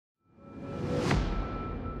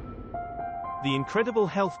The incredible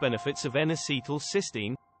health benefits of N-Acetyl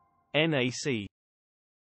cysteine, NAC.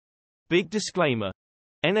 Big disclaimer.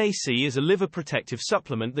 NAC is a liver protective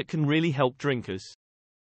supplement that can really help drinkers.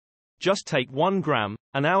 Just take 1 gram,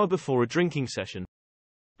 an hour before a drinking session.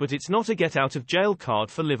 But it's not a get-out-of-jail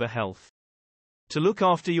card for liver health. To look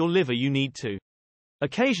after your liver you need to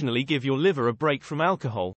occasionally give your liver a break from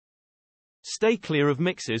alcohol. Stay clear of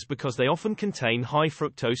mixers because they often contain high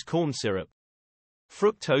fructose corn syrup.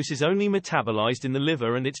 Fructose is only metabolized in the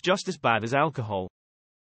liver and it's just as bad as alcohol.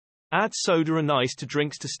 Add soda and ice to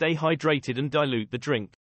drinks to stay hydrated and dilute the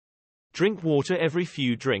drink. Drink water every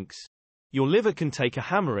few drinks. Your liver can take a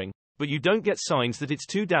hammering, but you don't get signs that it's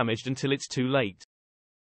too damaged until it's too late.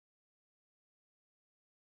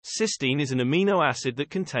 Cysteine is an amino acid that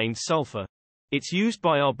contains sulfur. It's used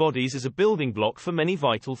by our bodies as a building block for many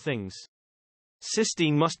vital things.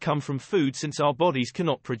 Cysteine must come from food since our bodies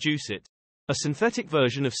cannot produce it. A synthetic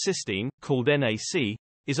version of cysteine, called NAC,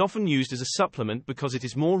 is often used as a supplement because it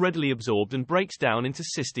is more readily absorbed and breaks down into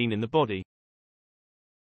cysteine in the body.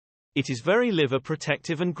 It is very liver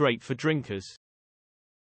protective and great for drinkers.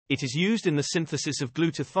 It is used in the synthesis of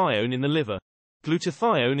glutathione in the liver.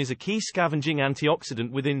 Glutathione is a key scavenging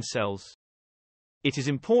antioxidant within cells. It is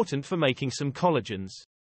important for making some collagens.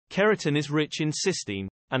 Keratin is rich in cysteine,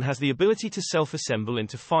 and has the ability to self-assemble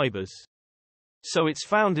into fibers. So it's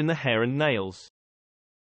found in the hair and nails.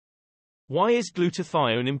 Why is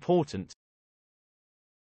glutathione important?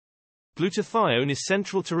 Glutathione is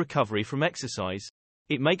central to recovery from exercise.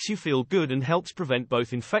 It makes you feel good and helps prevent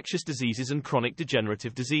both infectious diseases and chronic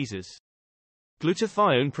degenerative diseases.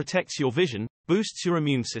 Glutathione protects your vision, boosts your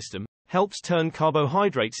immune system, helps turn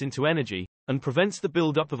carbohydrates into energy, and prevents the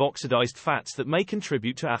buildup of oxidized fats that may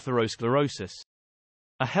contribute to atherosclerosis.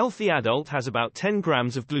 A healthy adult has about 10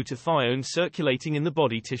 grams of glutathione circulating in the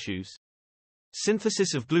body tissues.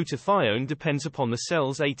 Synthesis of glutathione depends upon the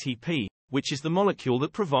cell's ATP, which is the molecule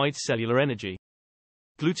that provides cellular energy.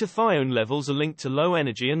 Glutathione levels are linked to low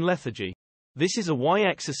energy and lethargy. This is why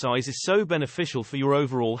exercise is so beneficial for your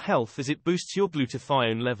overall health as it boosts your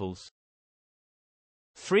glutathione levels.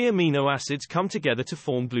 3 amino acids come together to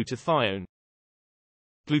form glutathione.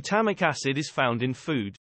 Glutamic acid is found in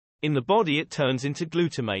food. In the body it turns into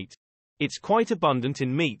glutamate. It's quite abundant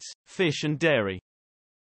in meats, fish and dairy.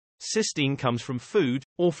 Cysteine comes from food,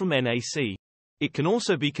 or from NAC. It can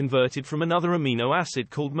also be converted from another amino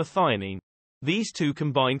acid called methionine. These two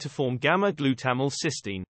combine to form gamma-glutamyl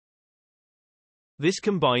cysteine. This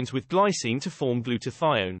combines with glycine to form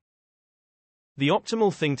glutathione. The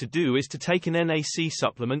optimal thing to do is to take an NAC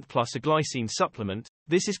supplement plus a glycine supplement.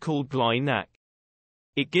 This is called GlyNAC.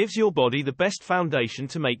 It gives your body the best foundation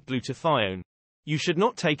to make glutathione. You should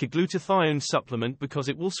not take a glutathione supplement because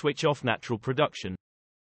it will switch off natural production.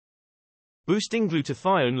 Boosting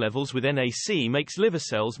glutathione levels with NAC makes liver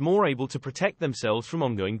cells more able to protect themselves from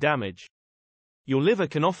ongoing damage. Your liver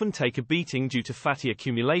can often take a beating due to fatty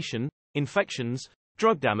accumulation, infections,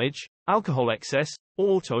 drug damage, alcohol excess,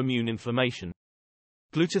 or autoimmune inflammation.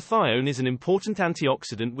 Glutathione is an important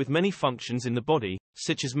antioxidant with many functions in the body,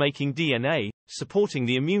 such as making DNA, supporting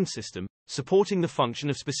the immune system, supporting the function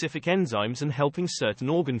of specific enzymes and helping certain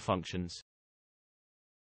organ functions.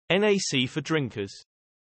 NAC for drinkers.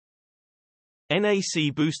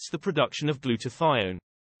 NAC boosts the production of glutathione.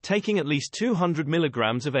 Taking at least 200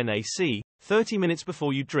 mg of NAC, 30 minutes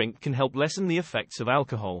before you drink can help lessen the effects of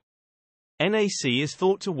alcohol. NAC is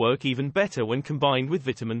thought to work even better when combined with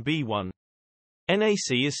vitamin B1.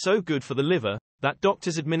 NAC is so good for the liver, that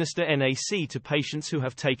doctors administer NAC to patients who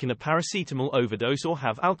have taken a paracetamol overdose or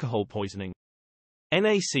have alcohol poisoning.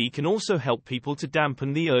 NAC can also help people to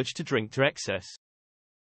dampen the urge to drink to excess.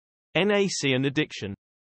 NAC and addiction.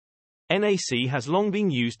 NAC has long been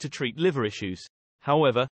used to treat liver issues.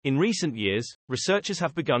 However, in recent years, researchers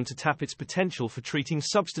have begun to tap its potential for treating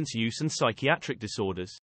substance use and psychiatric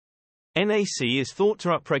disorders. NAC is thought to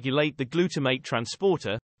upregulate the glutamate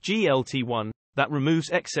transporter, GLT1, that removes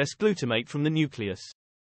excess glutamate from the nucleus.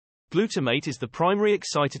 Glutamate is the primary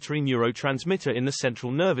excitatory neurotransmitter in the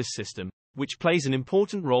central nervous system, which plays an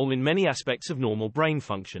important role in many aspects of normal brain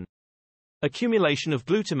function. Accumulation of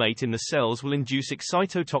glutamate in the cells will induce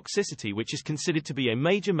excitotoxicity, which is considered to be a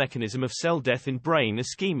major mechanism of cell death in brain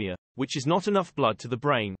ischemia, which is not enough blood to the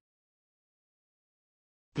brain.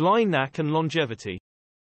 GlyNAC and longevity.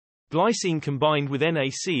 Glycine combined with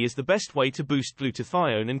NAC is the best way to boost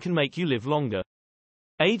glutathione and can make you live longer.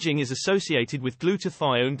 Aging is associated with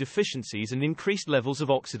glutathione deficiencies and increased levels of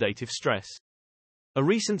oxidative stress. A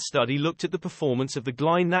recent study looked at the performance of the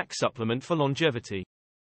GlyNAC supplement for longevity.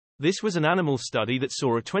 This was an animal study that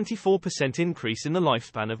saw a 24% increase in the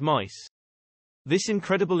lifespan of mice. This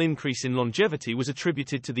incredible increase in longevity was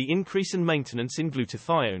attributed to the increase and maintenance in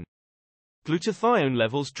glutathione. Glutathione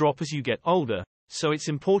levels drop as you get older, so it's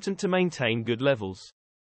important to maintain good levels.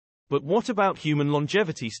 But what about human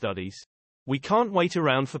longevity studies? We can't wait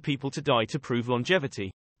around for people to die to prove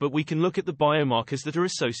longevity, but we can look at the biomarkers that are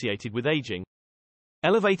associated with aging.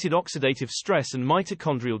 Elevated oxidative stress and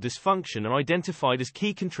mitochondrial dysfunction are identified as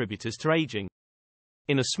key contributors to aging.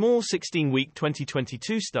 In a small 16-week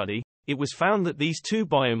 2022 study, it was found that these two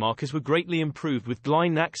biomarkers were greatly improved with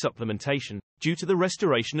GlyNAC supplementation, due to the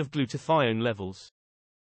restoration of glutathione levels.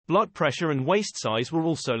 Blood pressure and waist size were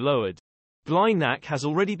also lowered. GlyNAC has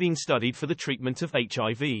already been studied for the treatment of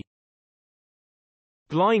HIV.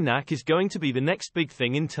 GlyNAC is going to be the next big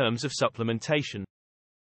thing in terms of supplementation.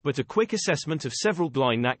 But a quick assessment of several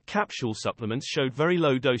GlyNAC capsule supplements showed very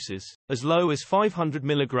low doses, as low as 500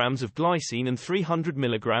 mg of glycine and 300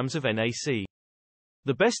 mg of NAC.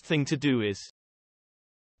 The best thing to do is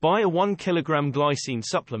buy a 1 kg glycine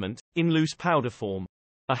supplement, in loose powder form.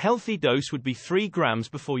 A healthy dose would be 3 grams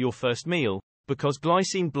before your first meal, because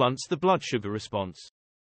glycine blunts the blood sugar response.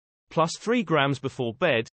 Plus 3 grams before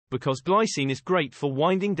bed, because glycine is great for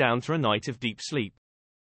winding down to a night of deep sleep.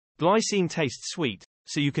 Glycine tastes sweet,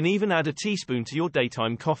 so you can even add a teaspoon to your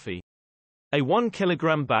daytime coffee. A 1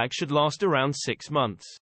 kg bag should last around 6 months.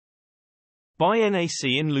 Buy NAC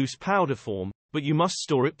in loose powder form, but you must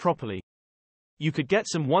store it properly. You could get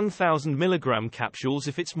some 1000 mg capsules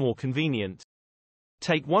if it's more convenient.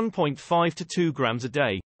 Take 1.5 to 2 grams a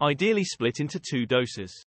day, ideally split into 2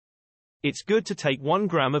 doses. It's good to take 1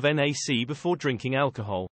 gram of NAC before drinking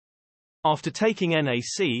alcohol. After taking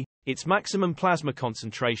NAC, its maximum plasma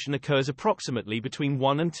concentration occurs approximately between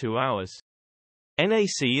 1 and 2 hours.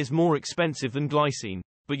 NAC is more expensive than glycine,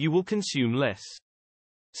 but you will consume less.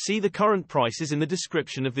 See the current prices in the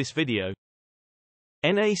description of this video.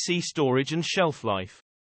 NAC storage and shelf life.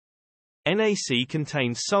 NAC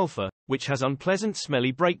contains sulfur, which has unpleasant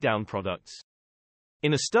smelly breakdown products.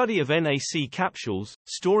 In a study of NAC capsules,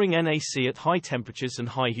 storing NAC at high temperatures and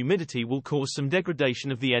high humidity will cause some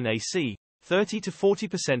degradation of the NAC, 30 to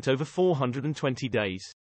 40% over 420 days.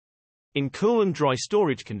 In cool and dry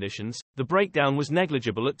storage conditions, the breakdown was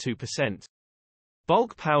negligible at 2%.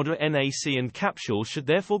 Bulk powder NAC and capsules should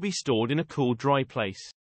therefore be stored in a cool, dry place.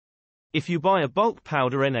 If you buy a bulk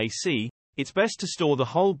powder NAC, it's best to store the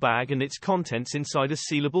whole bag and its contents inside a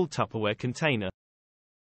sealable Tupperware container.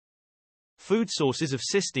 Food sources of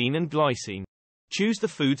cysteine and glycine. Choose the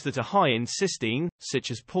foods that are high in cysteine,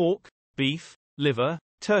 such as pork, beef, liver,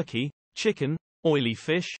 turkey, chicken, oily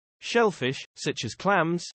fish, shellfish, such as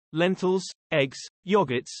clams, lentils, eggs,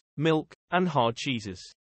 yogurts, milk, and hard cheeses.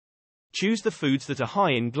 Choose the foods that are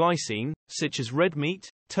high in glycine, such as red meat,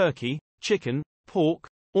 turkey, chicken, pork,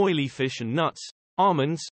 oily fish and nuts,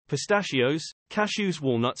 almonds, pistachios, cashews,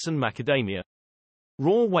 walnuts and macadamia.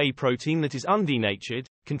 Raw whey protein that is undenatured,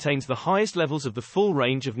 contains the highest levels of the full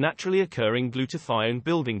range of naturally occurring glutathione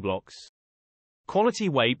building blocks. Quality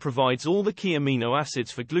whey provides all the key amino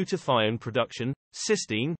acids for glutathione production,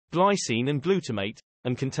 cysteine, glycine and glutamate,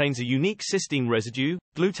 and contains a unique cysteine residue,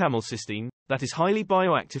 glutamylcysteine, that is highly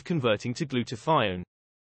bioactive converting to glutathione.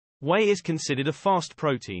 Whey is considered a fast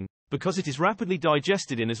protein, because it is rapidly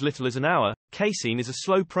digested in as little as an hour. Casein is a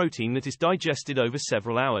slow protein that is digested over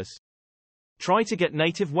several hours. Try to get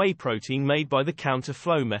native whey protein made by the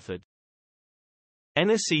counter-flow method.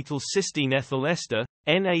 N-Acetyl cysteine ethyl ester,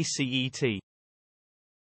 NACET.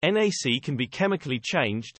 NAC can be chemically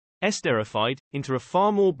changed, esterified, into a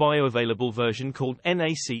far more bioavailable version called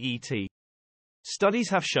NACET. Studies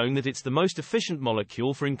have shown that it's the most efficient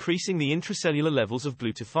molecule for increasing the intracellular levels of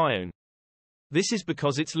glutathione. This is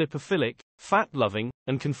because it's lipophilic, fat-loving,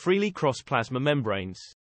 and can freely cross plasma membranes.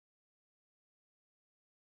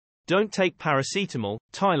 Don't take paracetamol,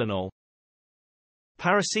 Tylenol.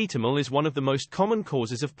 Paracetamol is one of the most common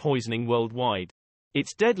causes of poisoning worldwide.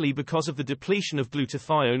 It's deadly because of the depletion of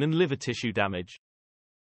glutathione and liver tissue damage.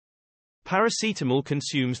 Paracetamol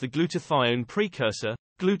consumes the glutathione precursor,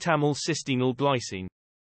 glutamyl-cysteine glycine.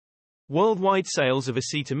 Worldwide sales of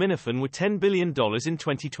acetaminophen were $10 billion in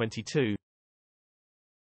 2022.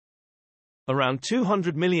 Around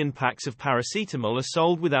 200 million packs of paracetamol are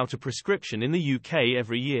sold without a prescription in the UK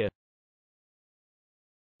every year.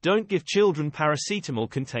 Don't give children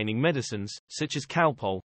paracetamol-containing medicines, such as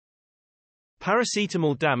Calpol.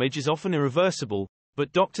 Paracetamol damage is often irreversible,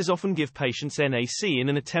 but doctors often give patients NAC in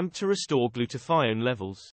an attempt to restore glutathione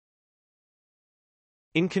levels.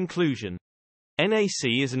 In conclusion, NAC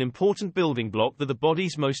is an important building block for the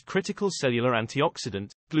body's most critical cellular antioxidant,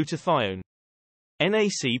 glutathione.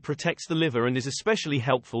 NAC protects the liver and is especially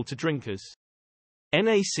helpful to drinkers.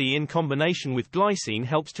 NAC in combination with glycine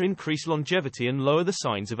helps to increase longevity and lower the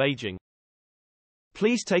signs of aging.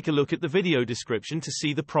 Please take a look at the video description to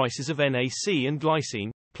see the prices of NAC and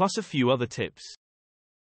glycine, plus a few other tips.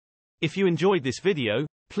 If you enjoyed this video,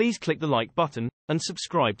 please click the like button, and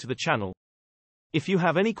subscribe to the channel. If you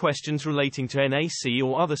have any questions relating to NAC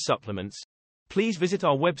or other supplements, please visit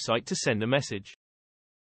our website to send a message.